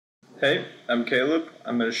Hey, I'm Caleb.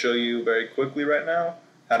 I'm going to show you very quickly right now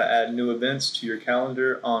how to add new events to your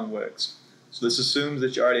calendar on Wix. So this assumes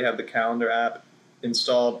that you already have the calendar app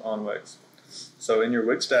installed on Wix. So in your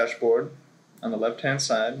Wix dashboard, on the left-hand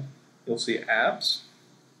side, you'll see apps.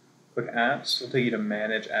 Click apps, it'll take you to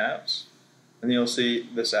manage apps. And then you'll see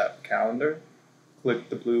this app, calendar. Click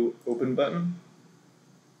the blue open button.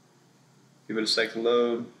 Give it a sec to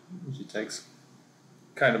load. It usually takes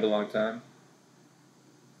kind of a long time.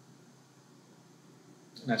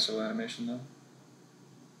 Nice little animation though.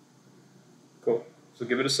 Cool. So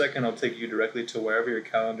give it a second, I'll take you directly to wherever your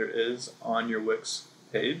calendar is on your Wix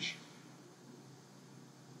page.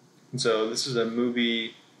 And so this is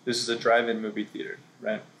a drive-in movie theater,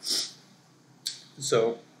 right?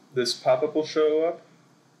 So this pop-up will show up.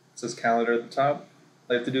 It says calendar at the top.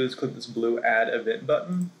 All you have to do is click this blue add event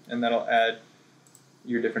button, and that'll add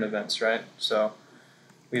your different events, right? So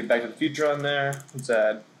we have Back to the Future on there. Let's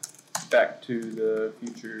add Back to the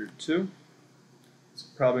Future 2. It's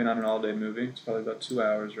probably not an all-day movie. It's probably about 2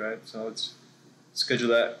 hours, right? So let's schedule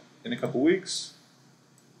that in a couple weeks.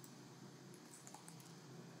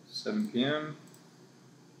 7 p.m.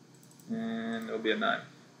 and it'll be at 9.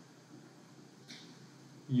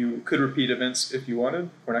 You could repeat events if you wanted.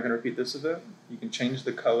 We're not going to repeat this event. You can change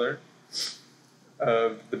the color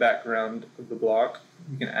of the background of the block.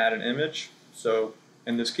 You can add an image. So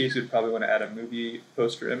in this case, you'd probably want to add a movie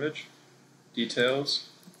poster image. Details.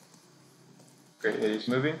 Great 80s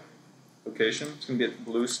movie. Location. It's going to be at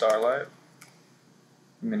Blue Starlight.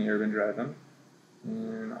 Mini Urban Drive-In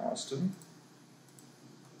in Austin.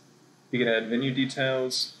 You can add venue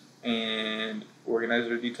details and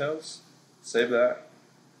organizer details. Save that.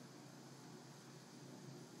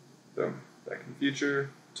 Boom. Back in the Future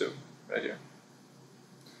 2. Right here.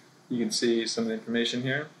 You can see some of the information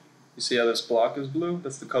here. You see how this block is blue?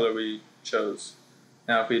 That's the color we chose.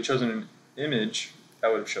 Now if we had chosen an image, that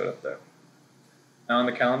would have showed up there. Now on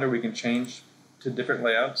the calendar we can change to different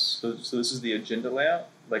layouts. So this is the agenda layout,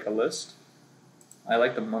 like a list. I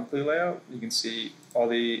like the monthly layout. You can see all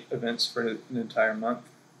the events for an entire month.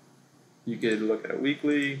 You could look at it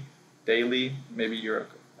weekly, daily, maybe you're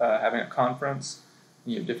having a conference,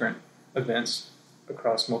 and you have different events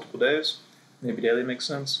across multiple days. Maybe daily makes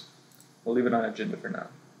sense. We'll leave it on agenda for now.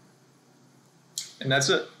 And that's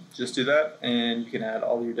it. Just do that, and you can add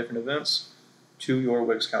all your different events to your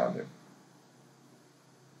Wix calendar.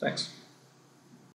 Thanks.